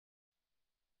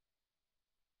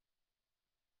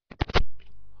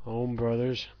Home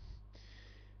brothers.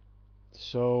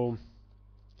 So,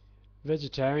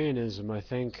 vegetarianism, I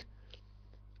think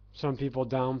some people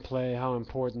downplay how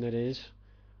important it is.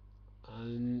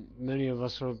 And many of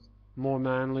us are more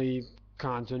manly,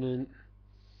 continent,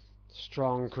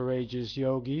 strong, courageous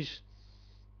yogis.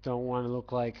 Don't want to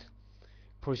look like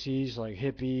pussies, like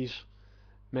hippies,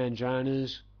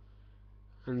 manjanas.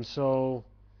 And so,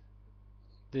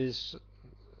 this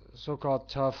so-called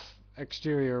tough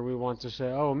exterior, we want to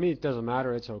say, oh, meat doesn't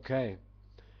matter, it's okay.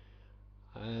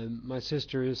 My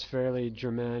sister is fairly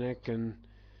Germanic, and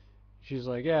she's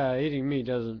like, yeah, eating meat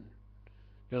doesn't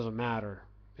matter.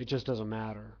 It just doesn't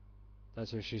matter.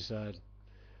 That's what she said.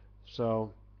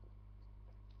 So,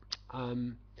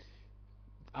 um,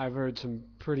 I've heard some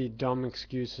pretty dumb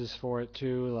excuses for it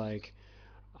too, like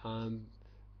um,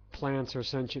 plants are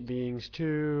sentient beings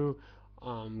too.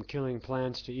 Killing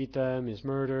plants to eat them is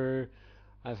murder.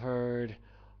 I've heard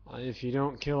if you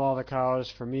don't kill all the cows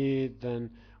for meat,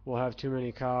 then we'll have too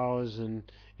many cows and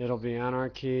it'll be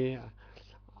anarchy.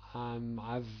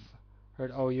 I've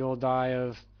heard, oh, you'll die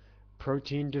of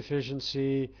protein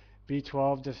deficiency,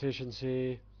 B12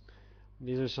 deficiency.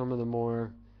 These are some of the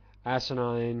more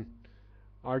asinine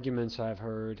arguments I've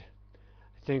heard.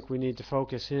 I think we need to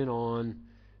focus in on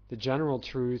the general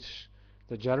truths,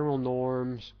 the general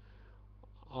norms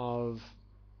of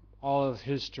all of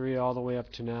history all the way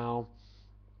up to now.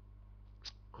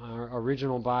 Our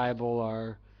original Bible,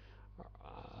 our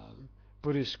uh,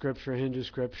 Buddhist scripture, Hindu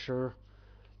scripture,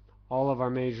 all of our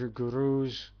major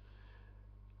gurus,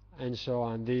 and so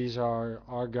on. These are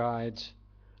our guides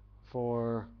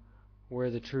for where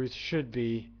the truth should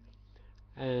be,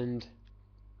 and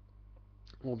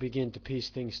we'll begin to piece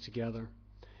things together.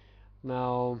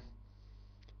 Now,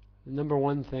 the number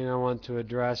one thing I want to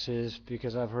address is,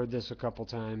 because I've heard this a couple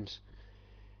times,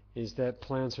 is that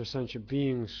plants are sentient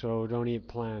beings, so don't eat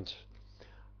plants.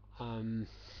 Um,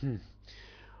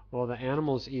 well, the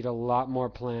animals eat a lot more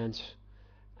plants,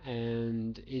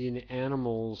 and eating the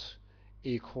animals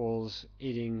equals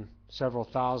eating several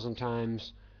thousand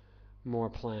times more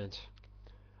plants.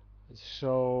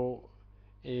 So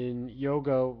in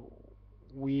yoga,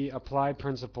 we apply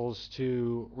principles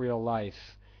to real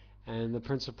life. And the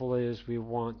principle is we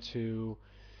want to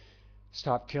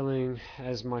stop killing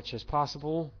as much as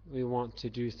possible. We want to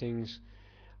do things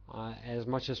as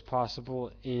much as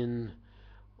possible in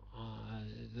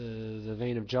the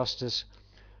vein of justice.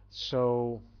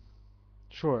 So,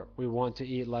 sure, we want to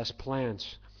eat less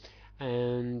plants.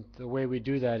 And the way we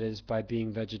do that is by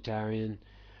being vegetarian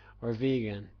or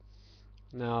vegan.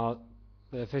 Now,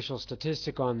 the official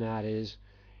statistic on that is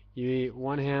you eat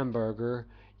one hamburger,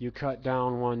 you cut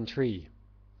down one tree,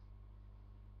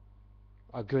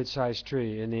 a good-sized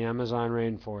tree in the Amazon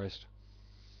rainforest.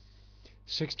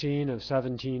 16 of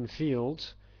 17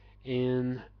 fields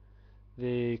in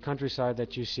the countryside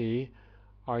that you see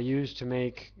are used to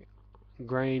make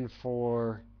grain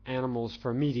for animals,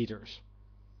 for meat eaters.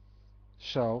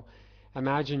 So,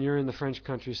 imagine you're in the French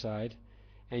countryside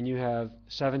and you have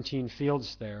 17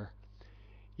 fields there.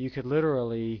 You could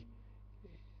literally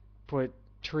put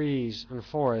trees and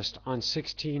forest on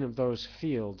 16 of those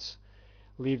fields,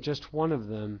 leave just one of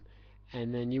them,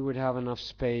 and then you would have enough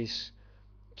space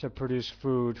to produce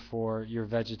food for your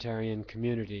vegetarian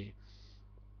community.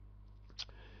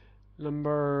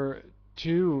 Number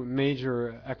two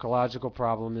major ecological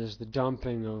problem is the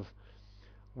dumping of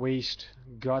waste,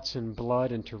 guts, and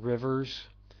blood into rivers.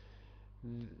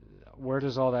 Where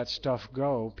does all that stuff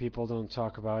go? People don't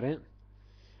talk about it.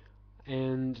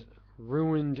 And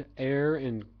ruined air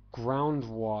and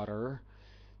groundwater.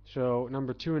 So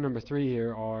number two and number three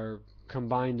here are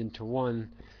combined into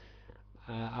one.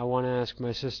 I want to ask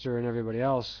my sister and everybody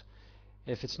else,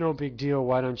 if it's no big deal,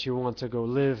 why don't you want to go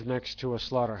live next to a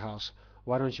slaughterhouse?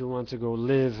 Why don't you want to go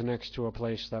live next to a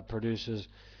place that produces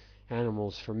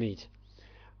animals for meat?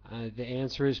 The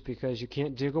answer is because you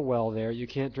can't dig a well there, you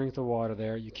can't drink the water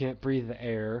there, you can't breathe the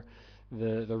air,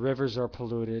 the rivers are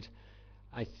polluted.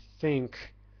 I think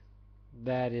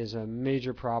that is a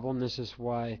major problem. This is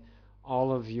why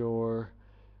all of your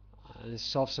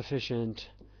self-sufficient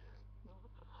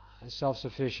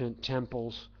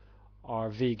temples are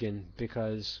vegan,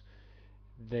 because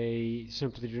they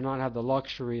simply do not have the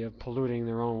luxury of polluting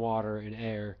their own water and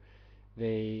air.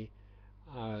 They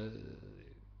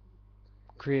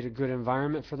create a good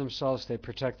environment for themselves. They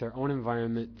protect their own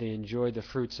environment. They enjoy the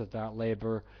fruits of that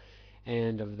labor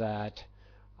and of that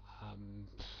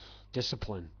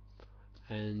discipline.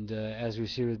 And as we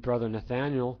see with Brother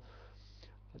Nathaniel,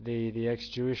 the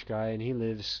ex-Jewish guy, and he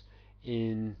lives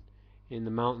in the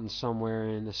mountains somewhere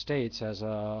in the States as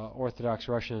a Orthodox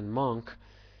Russian monk,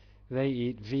 they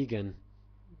eat vegan.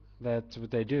 That's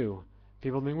what they do.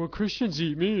 People think, well, Christians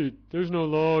eat meat. There's no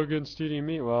law against eating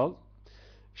meat. Well,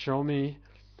 show me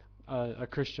a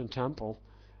Christian temple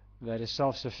that is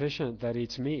self-sufficient that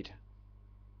eats meat.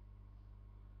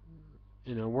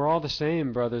 You know, we're all the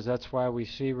same, brothers. That's why we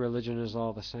see religion as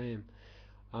all the same.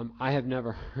 I have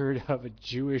never heard of a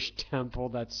Jewish temple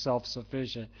that's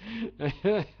self-sufficient.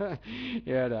 You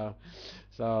know,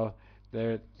 so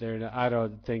I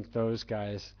don't think those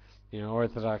guys,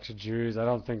 Orthodox Jews, I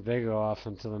don't think they go off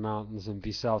into the mountains and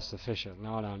be self-sufficient.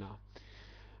 No, no, no.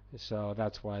 So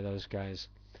that's why those guys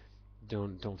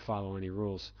don't follow any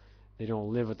rules. They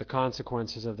don't live with the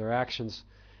consequences of their actions,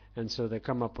 and so they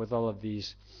come up with all of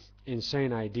these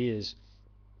insane ideas,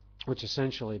 which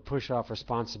essentially push off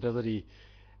responsibility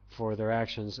for their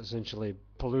actions, essentially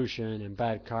pollution and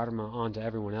bad karma, onto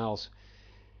everyone else.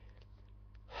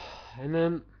 And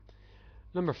then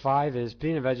number 5 is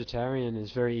being a vegetarian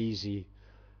is very easy.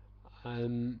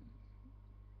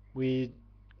 We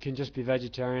can just be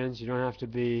vegetarians. You don't have to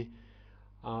be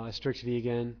a strict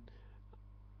vegan.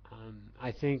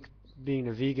 I think being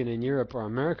a vegan in Europe or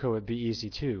America would be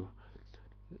easy too,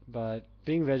 but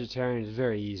being vegetarian is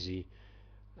very easy,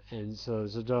 and so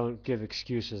don't give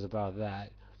excuses about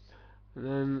that. And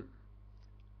then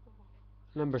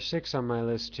number 6 on my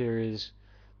list here is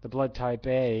the blood type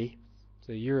A,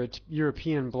 the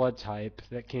European blood type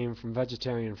that came from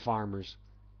vegetarian farmers.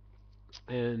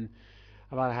 And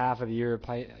about half of the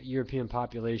European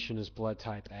population is blood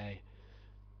type A.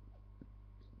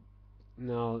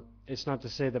 Now, it's not to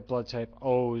say that blood type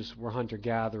O's were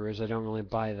hunter-gatherers. I don't really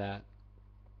buy that.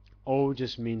 O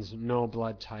just means no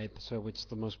blood type, so it's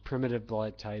the most primitive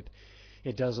blood type.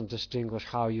 It doesn't distinguish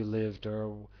how you lived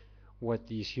or what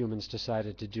these humans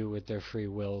decided to do with their free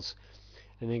wills.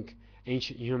 I think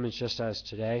ancient humans, just as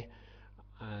today,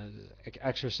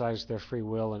 exercised their free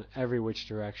will in every which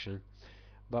direction.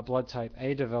 But blood type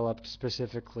A developed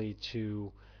specifically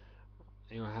to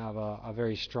have a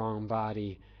very strong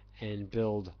body and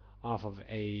build off of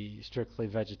a strictly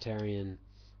vegetarian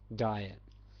diet.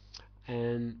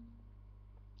 And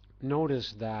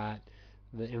notice that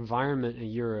the environment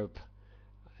in Europe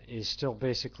is still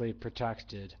basically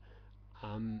protected,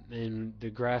 and the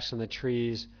grass and the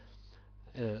trees,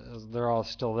 they're all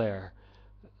still there.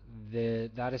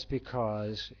 That is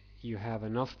because you have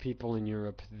enough people in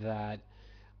Europe that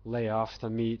lay off the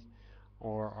meat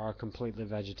or are completely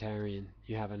vegetarian.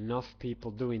 You have enough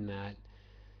people doing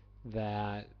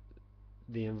that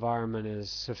the environment is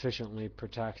sufficiently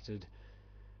protected.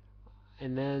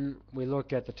 And then we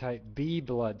look at the type B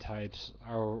blood types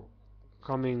are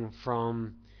coming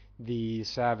from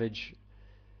savage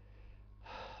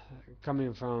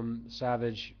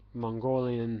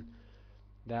Mongolian,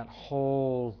 that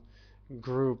whole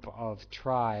group of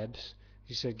tribes.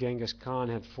 You said Genghis Khan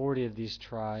had 40 of these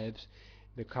tribes.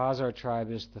 The Khazar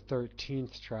tribe is the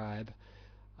 13th tribe.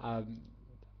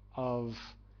 Of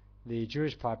the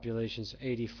Jewish populations,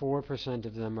 84%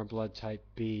 of them are blood type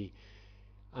B.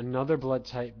 Another blood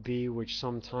type B, which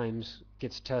sometimes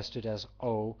gets tested as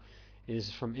O,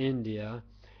 is from India,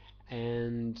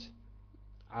 and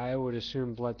I would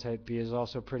assume blood type B is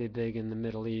also pretty big in the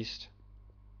Middle East.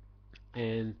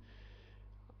 And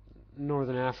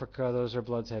Northern Africa, those are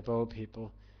blood type O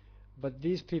people. But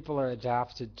these people are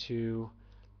adapted to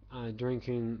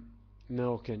drinking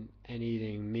milk and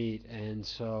eating meat, and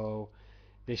so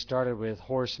they started with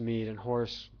horse meat and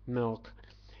horse milk,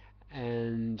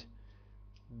 and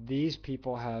these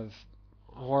people have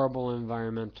horrible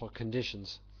environmental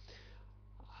conditions.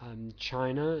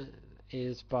 China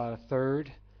is about a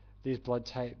third these blood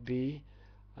type B.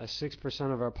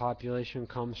 6% of our population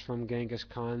comes from Genghis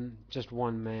Khan, just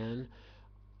one man.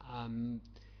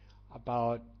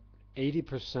 About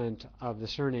 80% of the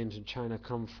surnames in China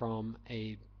come from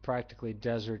a practically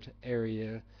desert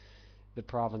area, the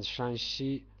province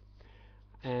Shanxi,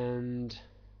 and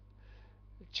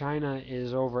China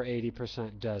is over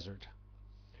 80% desert.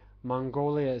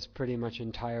 Mongolia is pretty much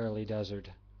entirely desert,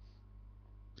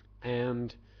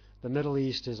 and the Middle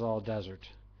East is all desert.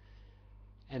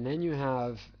 And then you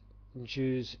have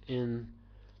Jews in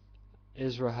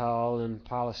Israel and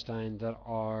Palestine that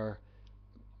are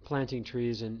planting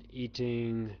trees and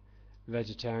eating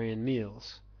vegetarian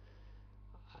meals.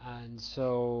 And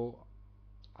so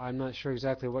I'm not sure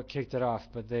exactly what kicked it off,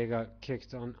 but they got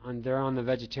kicked on they're on the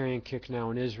vegetarian kick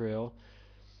now in Israel,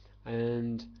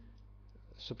 and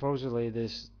supposedly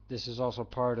this is also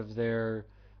part of their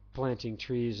planting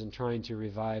trees and trying to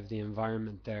revive the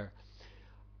environment there.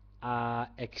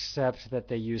 Except that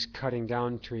they use cutting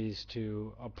down trees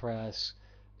to oppress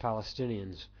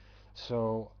Palestinians.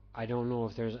 So I don't know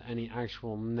if there's any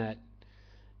actual net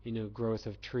growth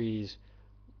of trees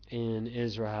in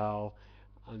Israel.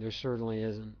 There certainly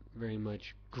isn't very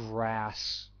much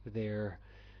grass there,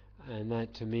 and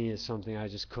that to me is something I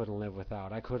just couldn't live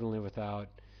without. I couldn't live without,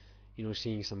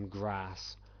 seeing some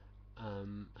grass.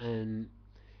 And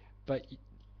but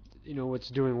what's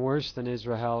doing worse than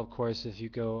Israel, of course, if you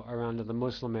go around to the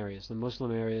Muslim areas. The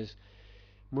Muslim areas,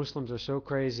 Muslims are so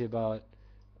crazy about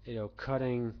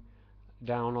cutting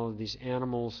down all of these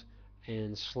animals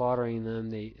and slaughtering them.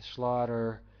 They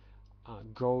slaughter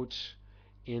goats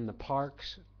in the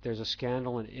parks. There's a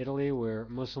scandal in Italy where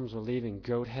Muslims are leaving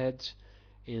goat heads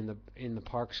in the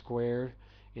park square,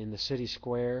 in the city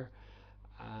square,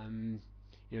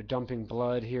 dumping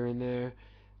blood here and there.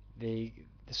 They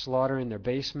slaughter in their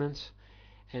basements,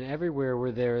 and everywhere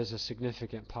where there is a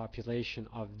significant population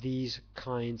of these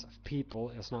kinds of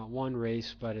people, it's not one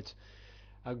race, but it's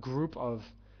a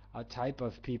type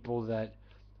of people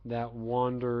that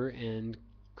wander and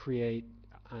create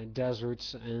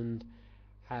deserts and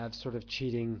have sort of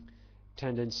cheating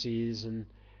tendencies and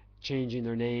changing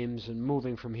their names and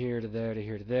moving from here to there to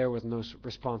here to there with no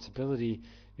responsibility.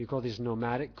 You call these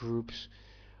nomadic groups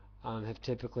have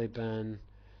typically been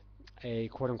a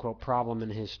quote-unquote problem in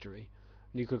history.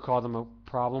 You could call them a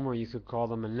problem, or you could call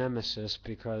them a nemesis,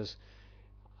 because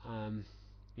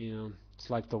it's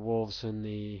like the wolves in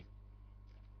the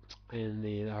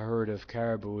herd of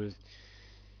caribou.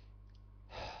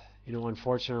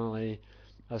 Unfortunately,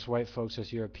 us white folks,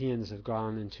 us Europeans, have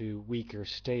gone into weaker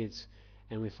states,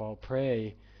 and we fall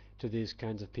prey to these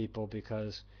kinds of people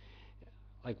because,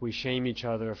 like, we shame each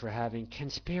other for having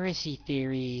conspiracy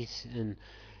theories and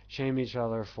shame each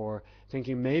other for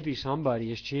thinking maybe somebody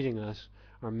is cheating us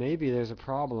or maybe there's a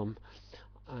problem.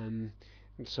 And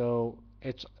so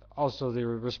it's also the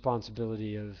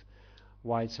responsibility of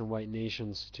whites and white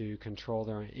nations to control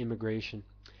their immigration.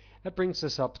 That brings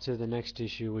us up to the next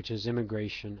issue, which is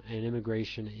immigration. And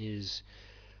immigration is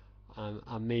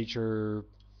a major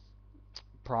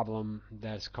problem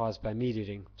that's caused by meat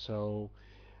eating. So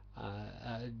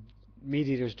meat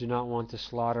eaters do not want to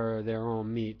slaughter their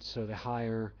own meat, so they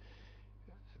hire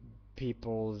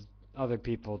other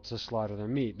people to slaughter their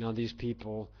meat. Now these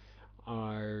people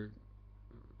are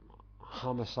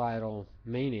homicidal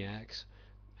maniacs,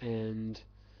 and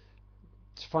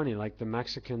it's funny, like the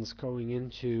Mexicans going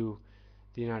into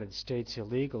the United States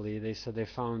illegally, they said they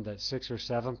found that 6 or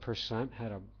 7%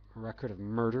 had a record of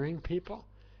murdering people.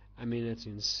 I mean, it's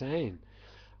insane.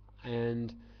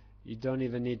 And you don't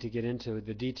even need to get into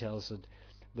the details of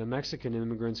the Mexican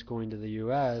immigrants going to the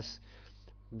U.S.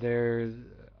 They're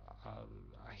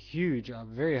a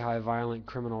very high violent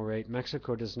criminal rate.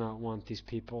 Mexico does not want these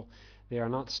people. They are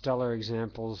not stellar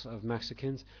examples of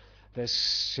Mexicans. The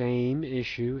same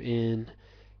issue in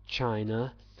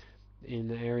China, in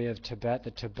the area of Tibet.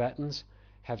 The Tibetans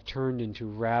have turned into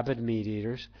rabid meat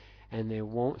eaters, and they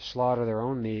won't slaughter their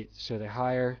own meat, so they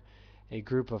hire a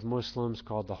group of Muslims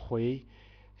called the Hui,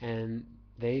 and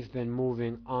they've been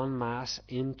moving en masse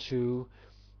into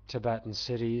Tibetan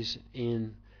cities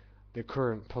in the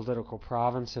current political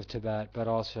province of Tibet, but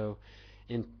also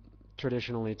in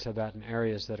traditionally Tibetan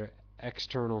areas that are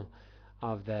external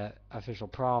of that official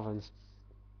province,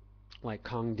 like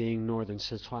Kangding, northern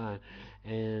Sichuan,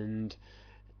 and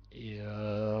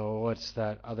what's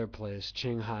that other place?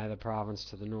 Qinghai, the province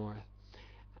to the north.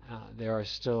 There are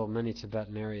still many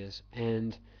Tibetan areas,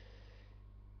 and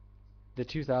the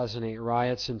 2008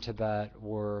 riots in Tibet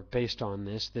were based on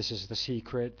this. This is the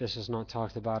secret. This is not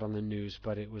talked about on the news,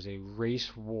 but it was a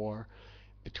race war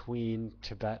between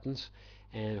Tibetans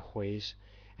and Huis.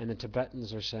 And the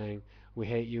Tibetans are saying, we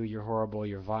hate you, you're horrible,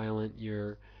 you're violent,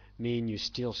 you're mean, you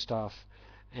steal stuff.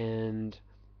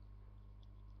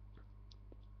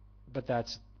 But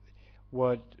that's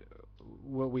what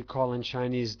we call in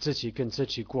Chinese 自己跟自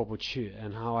己过不去,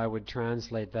 and how I would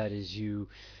translate that is you're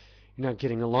not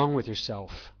getting along with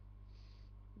yourself.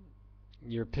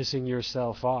 You're pissing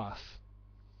yourself off.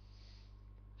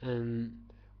 And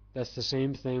that's the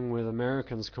same thing with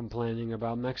Americans complaining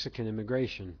about Mexican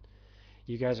immigration.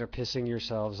 You guys are pissing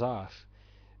yourselves off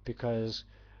because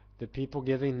the people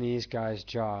giving these guys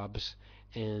jobs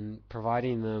and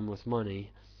providing them with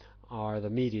money are the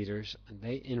meat eaters.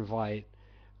 They invite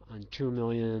around 2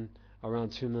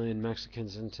 million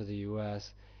Mexicans into the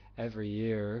U.S. every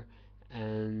year,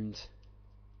 and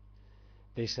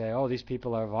they say, oh, these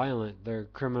people are violent, they're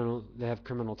criminal, they have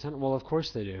criminal tendencies. Well, of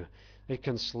course they do. They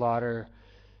can slaughter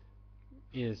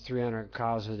 300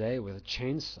 cows a day with a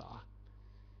chainsaw.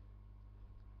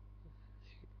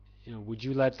 Would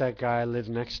you let that guy live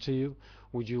next to you?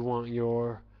 Would you want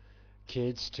your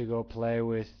kids to go play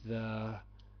with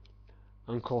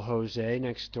Uncle Jose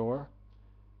next door?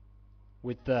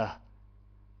 with they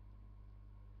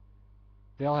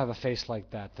all have a face like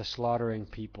that. The slaughtering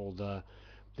people,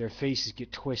 their faces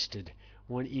get twisted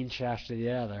 1 inch after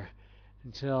the other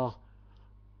until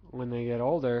when they get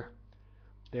older,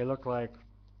 they look like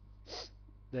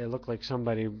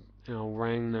somebody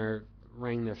wrang their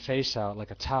face out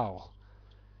like a towel.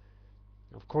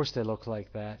 Of course they look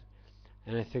like that,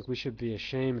 and I think we should be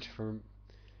ashamed for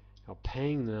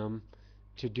paying them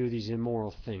to do these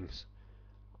immoral things.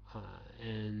 Uh,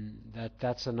 and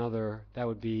that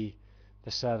would be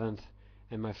the seventh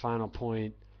and my final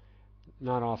point,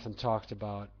 not often talked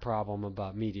about problem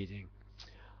about meat eating.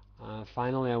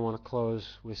 Finally, I want to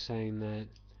close with saying that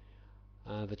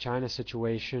the China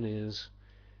situation is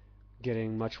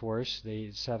getting much worse. They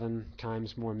eat 7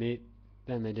 times more meat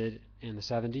than they did in the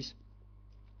 70s.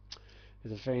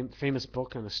 There's a famous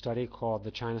book and a study called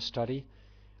The China Study,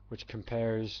 which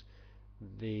compares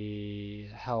the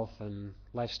health and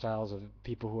lifestyles of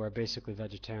people who are basically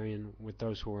vegetarian with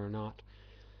those who are not.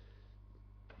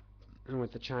 And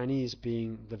with the Chinese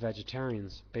being the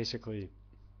vegetarians, basically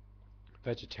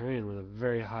vegetarian with a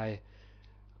very high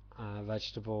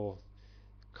vegetable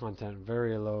content,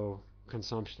 very low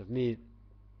consumption of meat.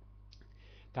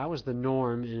 That was the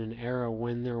norm in an era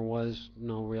when there was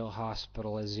no real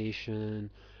hospitalization.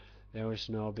 There was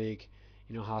no big,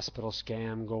 hospital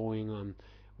scam going on.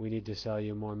 We need to sell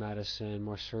you more medicine,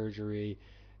 more surgery,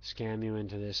 scam you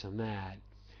into this and that.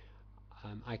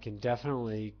 I can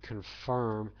definitely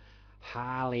confirm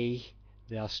Holly,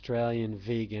 the Australian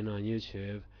vegan on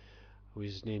YouTube, who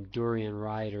is named Durian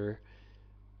Ryder.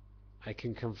 I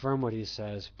can confirm what he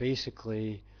says.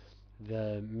 Basically,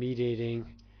 the meat eating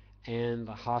and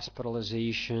the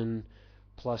hospitalization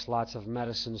plus lots of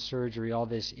medicine, surgery, all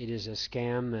this, it is a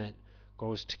scam that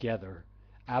goes together,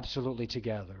 absolutely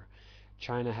together.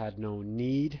 China had no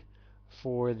need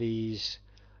for these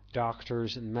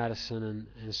doctors and medicine and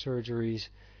surgeries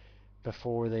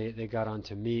before they got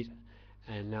onto meat,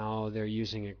 and now they're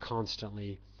using it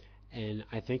constantly. And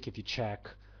I think if you check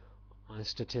on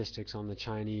statistics on the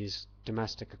Chinese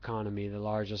domestic economy, the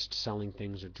largest selling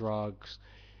things are drugs,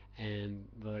 and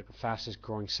the fastest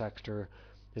growing sector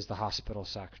is the hospital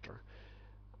sector.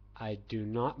 I do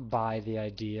not buy the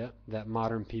idea that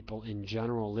modern people in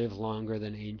general live longer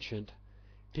than ancient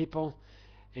people.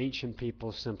 Ancient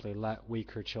people simply let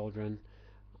weaker children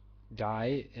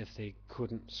die if they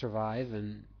couldn't survive,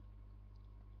 and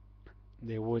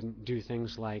they wouldn't do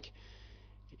things like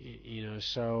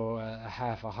sew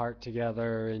half a heart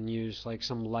together and use like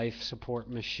some life support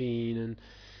machine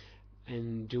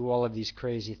and do all of these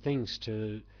crazy things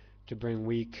to bring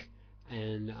weak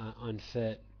and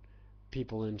unfit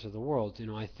people into the world.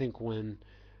 I think when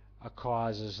a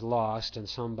cause is lost and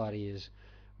somebody is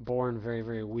born very,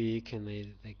 very weak and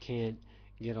they can't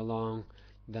get along,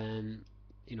 then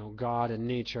God and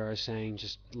nature are saying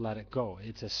just let it go.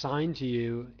 It's assigned to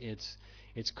you. It's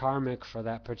karmic for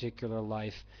that particular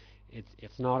life.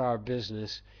 It's not our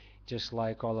business. Just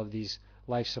like all of these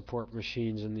life support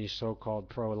machines and these so-called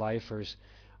pro-lifers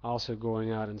also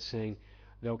going out and saying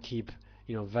they'll keep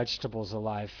vegetables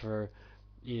alive for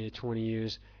 20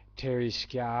 years. Terry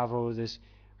Schiavo,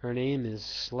 her name is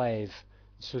Slave,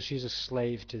 so she's a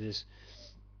slave to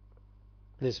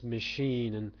this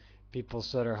machine, and people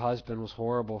said her husband was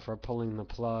horrible for pulling the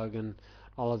plug and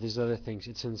all of these other things.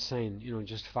 It's insane.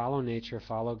 Just follow nature,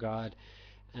 follow God,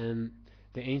 and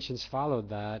the ancients followed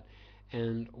that.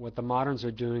 And what the moderns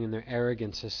are doing in their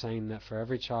arrogance is saying that for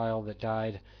every child that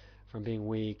died from being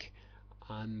weak,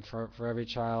 for every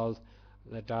child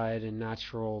that died in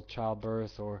natural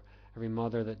childbirth, or every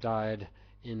mother that died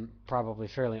in probably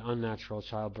fairly unnatural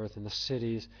childbirth in the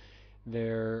cities,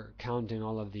 they're counting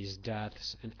all of these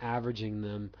deaths and averaging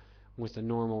them with the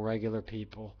normal regular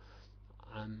people.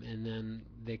 And then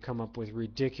they come up with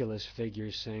ridiculous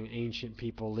figures saying ancient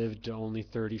people lived to only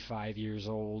 35 years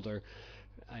old or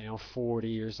 40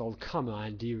 years old. Come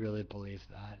on, do you really believe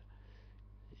that?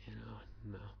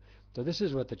 No. So this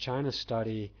is what the China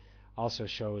study also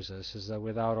shows us, is that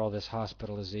without all this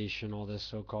hospitalization, all this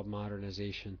so-called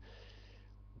modernization,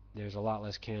 there's a lot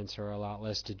less cancer, a lot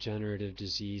less degenerative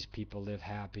disease. People live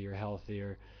happier,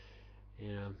 healthier.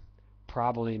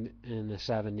 Probably in the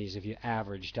 70s, if you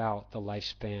averaged out the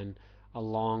lifespan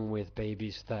along with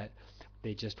babies that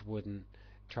they just wouldn't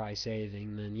try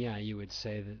saving, then yeah, you would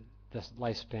say that the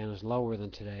lifespan is lower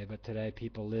than today. But today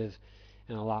people live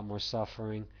in a lot more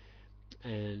suffering,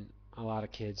 and a lot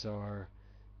of kids are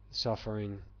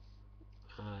suffering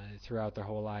throughout their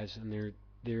whole lives, and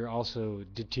they're also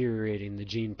deteriorating the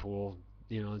gene pool,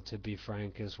 to be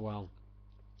frank as well,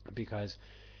 because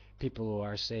people who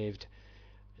are saved,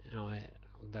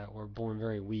 that were born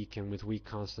very weak and with weak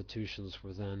constitutions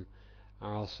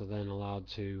are also then allowed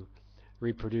to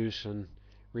reproduce, and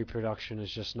reproduction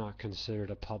is just not considered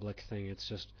a public thing. It's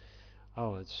just,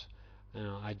 oh, it's,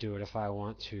 I do it if I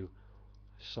want to.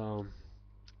 So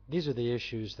these are the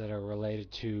issues that are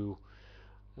related to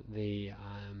the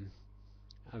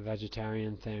a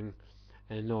vegetarian thing.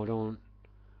 And no, don't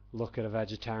look at a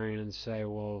vegetarian and say,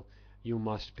 well, you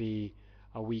must be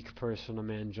a weak person, a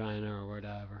mangina, or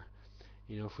whatever.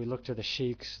 If we look to the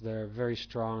sheiks, they're very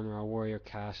strong, they're a warrior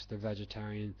caste, they're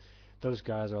vegetarian. Those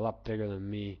guys are a lot bigger than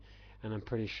me, and I'm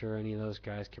pretty sure any of those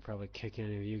guys could probably kick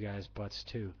any of you guys' butts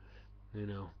too, you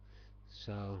know.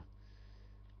 So,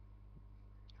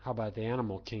 how about the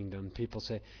animal kingdom? People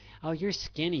say, oh, you're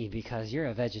skinny because you're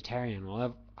a vegetarian.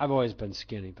 Well, I've always been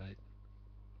skinny, but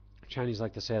Chinese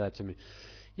like to say that to me.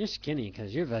 You're skinny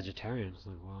because you're vegetarian. It's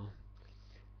like, well,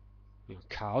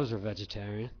 cows are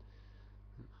vegetarian.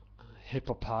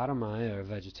 Hippopotami are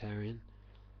vegetarian.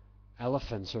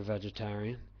 Elephants are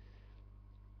vegetarian.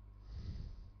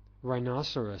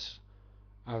 Rhinoceros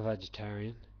are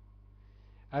vegetarian.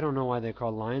 I don't know why they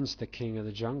call lions the king of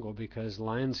the jungle, because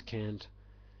lions can't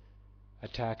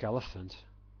attack elephants.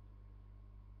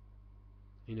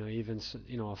 Even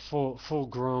a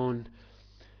full-grown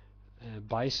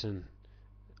bison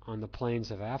on the plains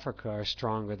of Africa are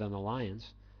stronger than the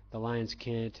lions. The lions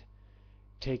can't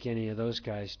take any of those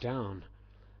guys down,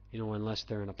 unless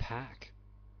they're in a pack.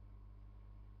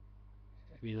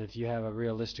 If you have a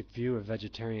realistic view of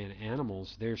vegetarian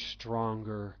animals, they're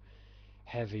stronger,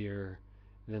 heavier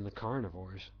than the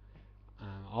carnivores.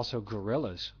 Also,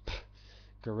 gorillas.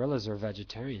 Gorillas are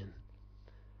vegetarian,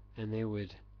 and they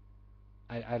would,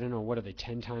 I don't know, what are they,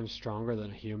 10 times stronger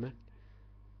than a human?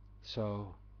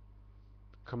 So,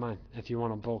 come on, if you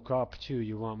want to bulk up too,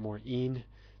 you want more yin,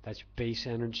 that's your base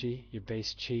energy, your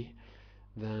base chi,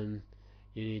 then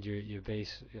you need your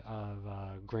base of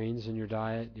grains in your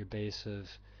diet, your base of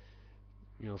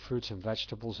fruits and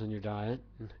vegetables in your diet.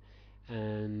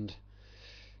 And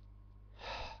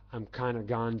I'm kind of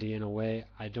Gandhi in a way.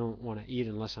 I don't want to eat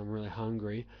unless I'm really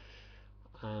hungry.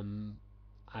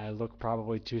 I look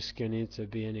probably too skinny to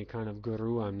be any kind of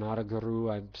guru. I'm not a guru.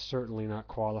 I'm certainly not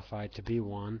qualified to be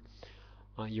one.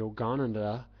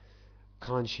 Yogananda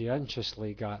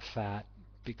conscientiously got fat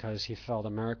because he felt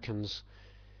Americans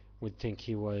would think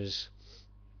he was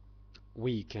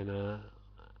weak, and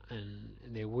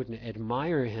they wouldn't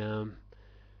admire him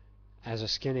as a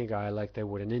skinny guy like they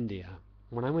would in India.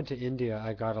 When I went to India,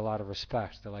 I got a lot of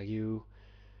respect. They're like, you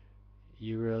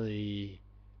really,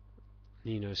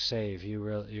 save.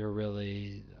 You're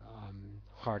really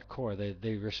hardcore.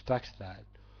 They respect that.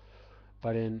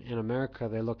 But in America,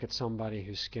 they look at somebody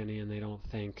who's skinny and they don't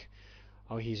think,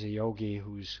 oh, he's a yogi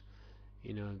who's,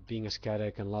 being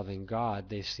ascetic and loving God.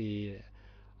 They see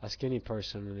a skinny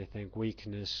person and they think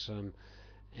weakness,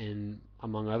 and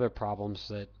among other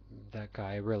problems that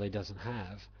guy really doesn't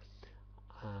have.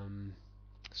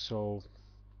 So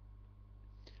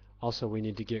also we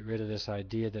need to get rid of this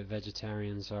idea that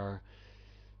vegetarians are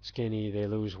skinny, they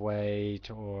lose weight,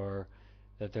 or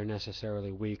that they're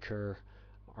necessarily weaker,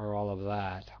 or all of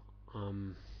that.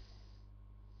 And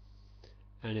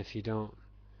if you don't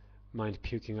mind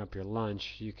puking up your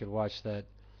lunch, you could watch that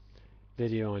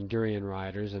video on durian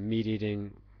riders, a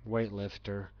meat-eating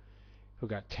weightlifter who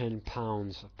got 10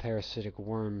 pounds of parasitic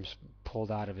worms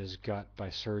pulled out of his gut by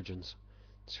surgeons.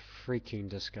 It's freaking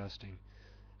disgusting.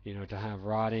 To have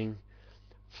rotting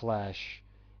flesh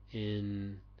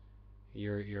in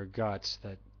your guts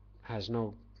that has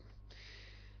no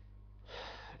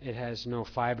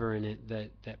fiber in it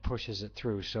that pushes it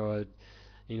through. So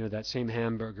that same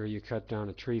hamburger you cut down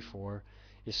a tree for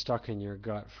is stuck in your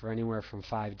gut for anywhere from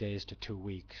 5 days to 2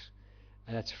 weeks.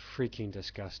 And that's freaking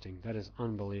disgusting. That is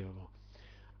unbelievable.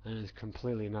 And it's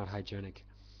completely not hygienic.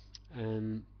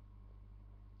 And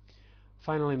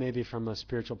finally, maybe from a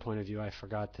spiritual point of view, I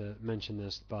forgot to mention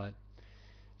this, but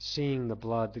seeing the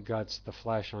blood, the guts, the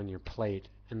flesh on your plate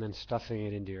and then stuffing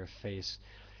it into your face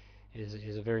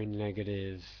is a very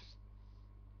negative,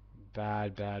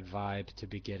 bad vibe to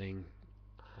be getting.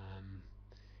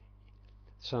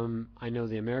 I know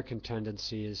the American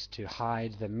tendency is to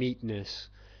hide the meatness.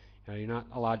 You're not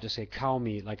allowed to say cow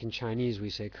meat, like in Chinese we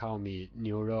say cow meat,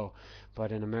 牛肉,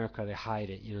 but in America they hide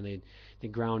it. They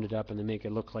ground it up and they make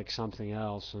it look like something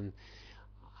else, and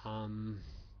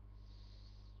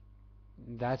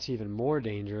that's even more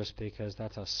dangerous because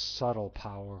that's a subtle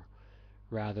power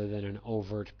rather than an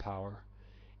overt power.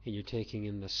 And you're taking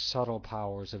in the subtle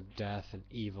powers of death and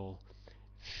evil,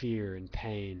 fear and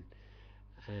pain,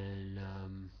 and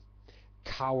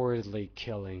cowardly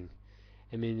killing,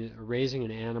 I mean, raising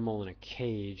an animal in a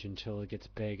cage until it gets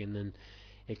big, and then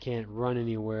it can't run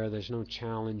anywhere. There's no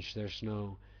challenge. There's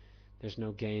no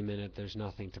game in it. There's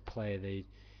nothing to play.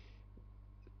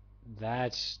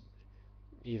 That's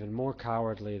even more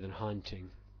cowardly than hunting.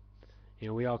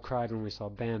 We all cried when we saw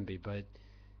Bambi, but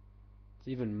it's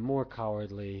even more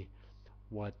cowardly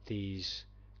what these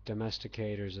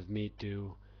domesticators of meat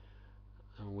do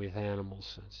with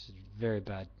animals. It's very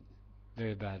bad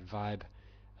vibe,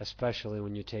 especially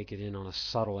when you take it in on a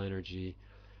subtle energy.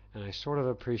 And I sort of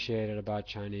appreciate it about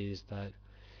Chinese that,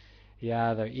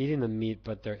 yeah, they're eating the meat,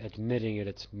 but they're admitting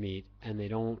it's meat, and they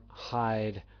don't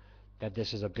hide that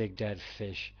this is a big dead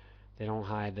fish. They don't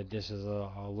hide that this is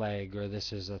a leg, or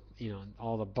this is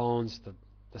all the bones,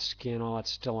 the skin, all that's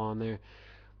still on there.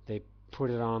 They put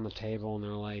it on the table and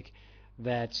they're like,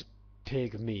 that's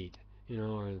pig meat,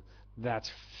 or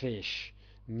that's fish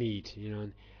meat,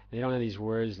 and they don't have these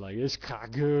words like it's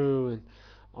kagu and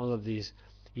all of these,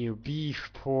 beef,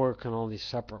 pork, and all these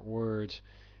separate words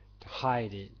to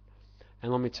hide it.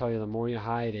 And let me tell you, the more you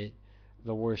hide it,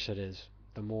 the worse it is.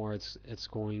 The more it's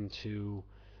going to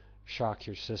shock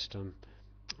your system.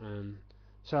 And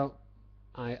so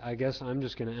I guess I'm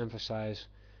just going to emphasize,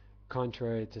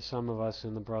 contrary to some of us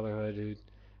in the Brotherhood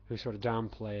who sort of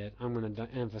downplay it, I'm going to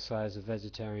emphasize the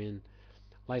vegetarian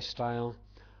lifestyle.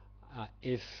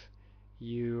 If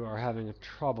you are having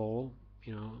trouble,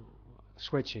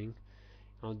 switching,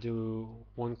 I'll do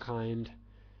one kind,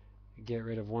 get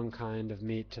rid of one kind of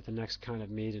meat to the next kind of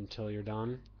meat until you're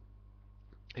done.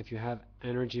 If you have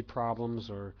energy problems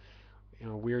or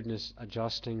weirdness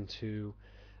adjusting to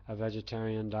a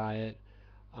vegetarian diet,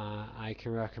 I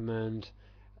can recommend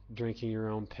drinking your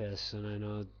own piss. And I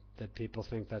know that people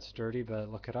think that's dirty,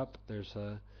 but look it up. There's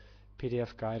a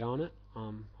PDF guide on it,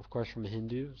 of course from the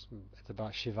Hindus. It's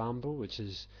about Shivambu, which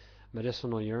is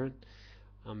medicinal urine.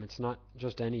 It's not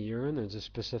just any urine. There's a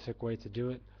specific way to do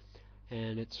it,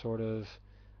 and it's sort of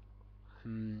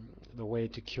the way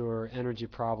to cure energy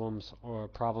problems or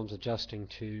problems adjusting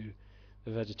to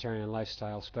the vegetarian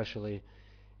lifestyle, especially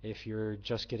if you're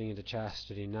just getting into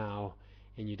chastity now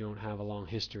and you don't have a long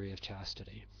history of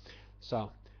chastity.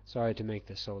 So, sorry to make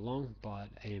this so long, but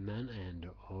amen and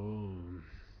om.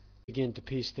 Begin to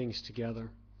piece things together.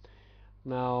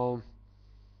 Now,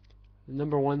 the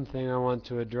number one thing I want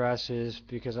to address is,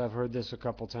 because I've heard this a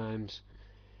couple times,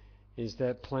 is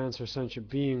that plants are sentient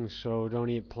beings, so don't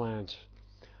eat plants.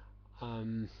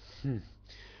 Um,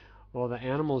 well, the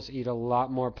animals eat a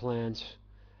lot more plants,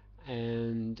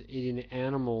 and eating the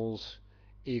animals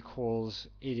equals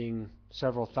eating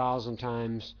several thousand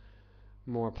times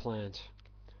more plants.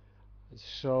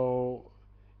 So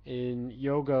in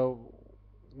yoga,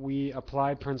 we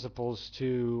apply principles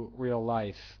to real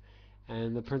life,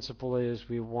 and the principle is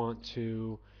we want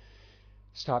to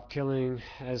stop killing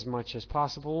as much as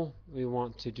possible. We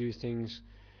want to do things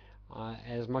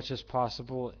as much as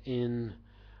possible in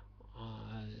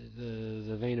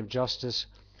the vein of justice.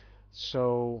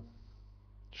 So,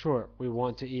 sure, we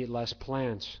want to eat less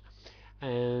plants,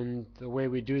 and the way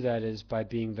we do that is by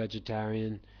being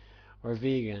vegetarian or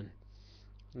vegan.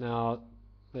 Now,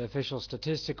 the official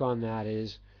statistic on that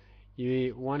is you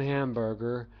eat one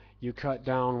hamburger, you cut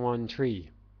down one tree,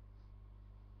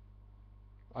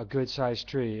 a good-sized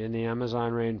tree in the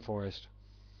Amazon rainforest.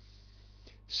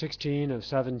 16 of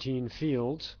 17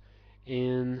 fields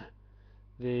in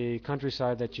the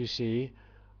countryside that you see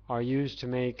are used to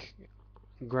make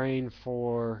grain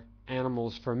for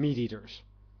animals, for meat eaters.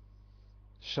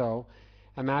 So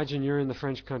imagine you're in the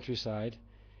French countryside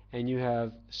and you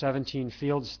have 17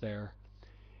 fields there.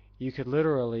 You could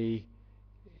literally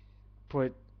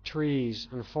put trees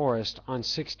and forest on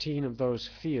 16 of those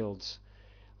fields,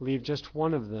 leave just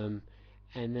one of them,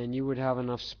 and then you would have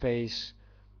enough space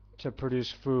to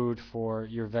produce food for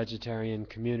your vegetarian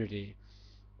community.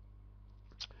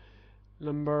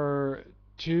 Number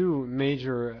two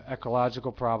major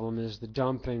ecological problem is the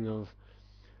dumping of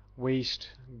waste,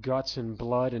 guts, and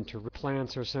blood into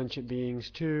plants are sentient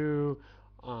beings too.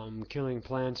 Killing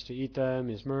plants to eat them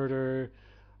is murder.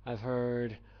 I've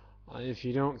heard if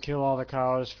you don't kill all the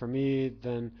cows for meat,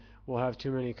 then we'll have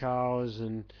too many cows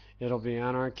and it'll be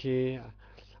anarchy.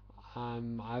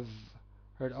 I've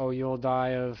heard, oh, you'll die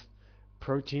of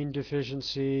protein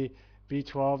deficiency,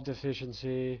 B12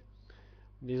 deficiency.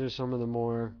 These are some of the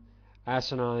more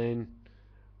asinine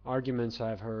arguments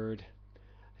I've heard.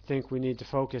 I think we need to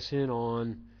focus in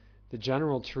on the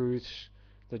general truths,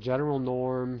 the general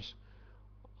norms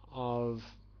of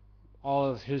all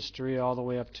of history all the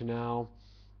way up to now.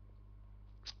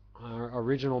 Our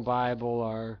original Bible,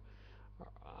 our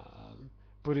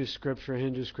Buddhist scripture,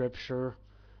 Hindu scripture,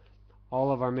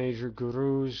 all of our major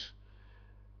gurus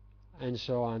and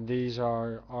so on. These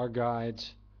are our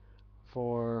guides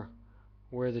for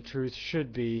where the truth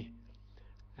should be,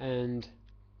 and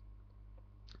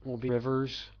will be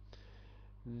rivers.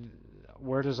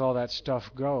 Where does all that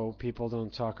stuff go? People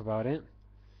don't talk about it.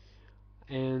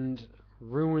 And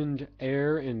ruined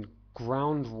air and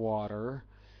groundwater.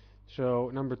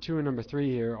 So number 2 and number 3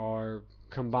 here are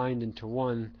combined into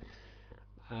one.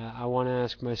 I want to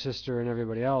ask my sister and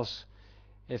everybody else,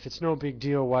 if it's no big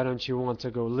deal, why don't you want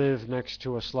to go live next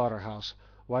to a slaughterhouse?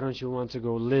 Why don't you want to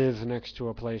go live next to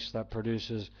a place that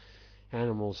produces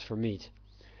animals for meat?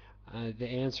 The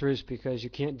answer is because you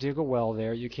can't dig a well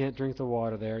there, you can't drink the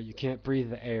water there, you can't breathe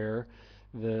the air,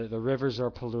 the rivers are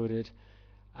polluted.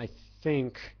 I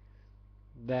think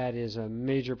that is a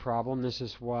major problem. This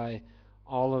is why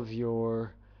all of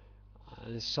your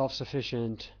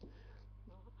self-sufficient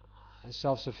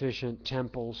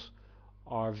temples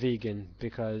are vegan,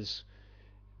 because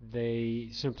they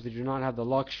simply do not have the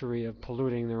luxury of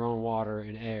polluting their own water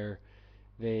and air.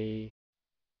 They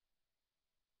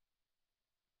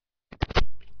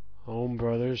home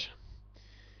brothers.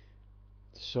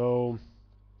 So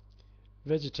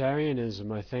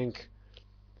vegetarianism, I think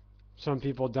some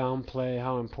people downplay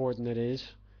how important it is.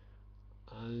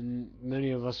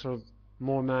 Many of us are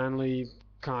more manly,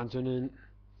 continent,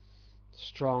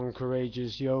 strong,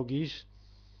 courageous yogis.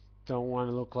 Don't want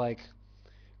to look like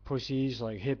pussies,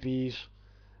 like hippies,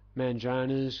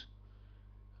 manjanas.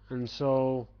 And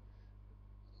so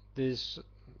this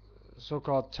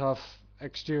so-called tough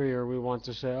exterior, we want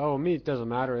to say, oh, meat doesn't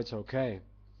matter, it's okay.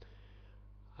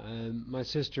 My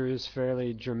sister is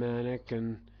fairly Germanic,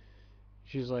 and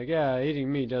she's like, yeah,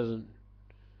 eating meat doesn't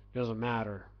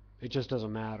matter. It just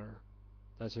doesn't matter.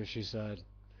 That's what she said.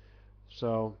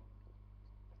 So,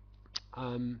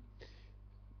 um,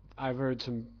 I've heard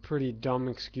some pretty dumb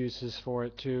excuses for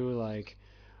it too, like,